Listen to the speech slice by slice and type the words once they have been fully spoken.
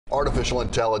Artificial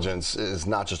intelligence is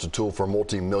not just a tool for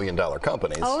multi-million-dollar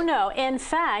companies. Oh no, in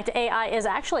fact, AI is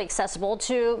actually accessible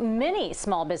to many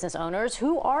small business owners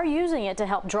who are using it to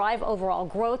help drive overall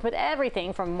growth with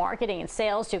everything from marketing and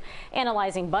sales to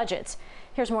analyzing budgets.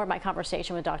 Here's more of my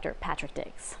conversation with Dr. Patrick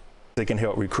Diggs. It can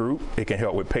help recruit, it can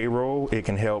help with payroll, it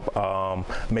can help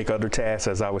make other tasks,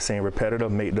 as I was saying,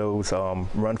 repetitive, make those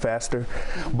run faster.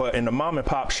 But in the mom and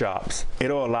pop shops,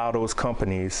 it'll allow those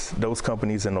companies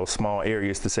in those small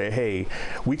areas to say, hey,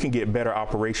 we can get better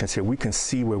operations here. We can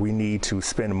see where we need to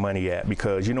spend money at,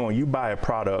 because you know, when you buy a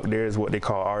product, there's what they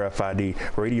call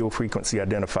RFID, radio frequency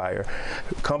identifier.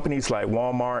 Companies like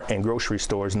Walmart and grocery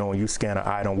stores know when you scan an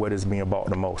item what is being bought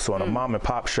the most. So in a mom and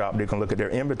pop shop, they can look at their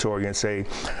inventory and say,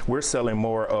 we're selling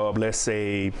more of, let's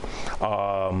say,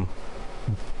 toilet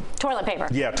paper.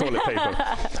 Yeah, toilet paper.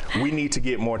 We need to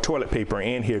get more toilet paper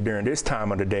in here during this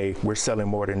time of the day. We're selling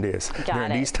more than this.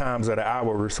 During these times of the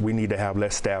hours, we need to have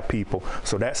less staff people.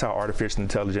 So that's how artificial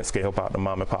intelligence can help out the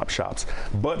mom and pop shops.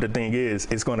 But the thing is,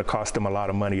 it's going to cost them a lot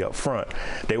of money up front.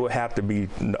 They will have to be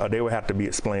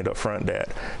explained up front that,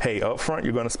 hey, up front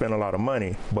you're going to spend a lot of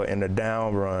money, but in the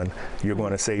down run, you're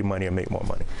going to save money and make more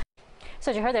money. So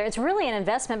as you heard there, it's really an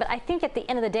investment, but I think at the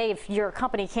end of the day, if your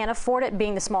company can't afford it,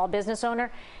 being the small business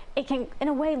owner, it can, in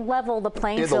a way, level the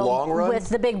playing field with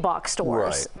the big box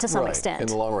stores to some extent. In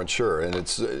the long run, sure, and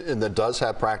that does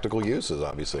have practical uses,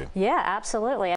 obviously. Yeah, absolutely.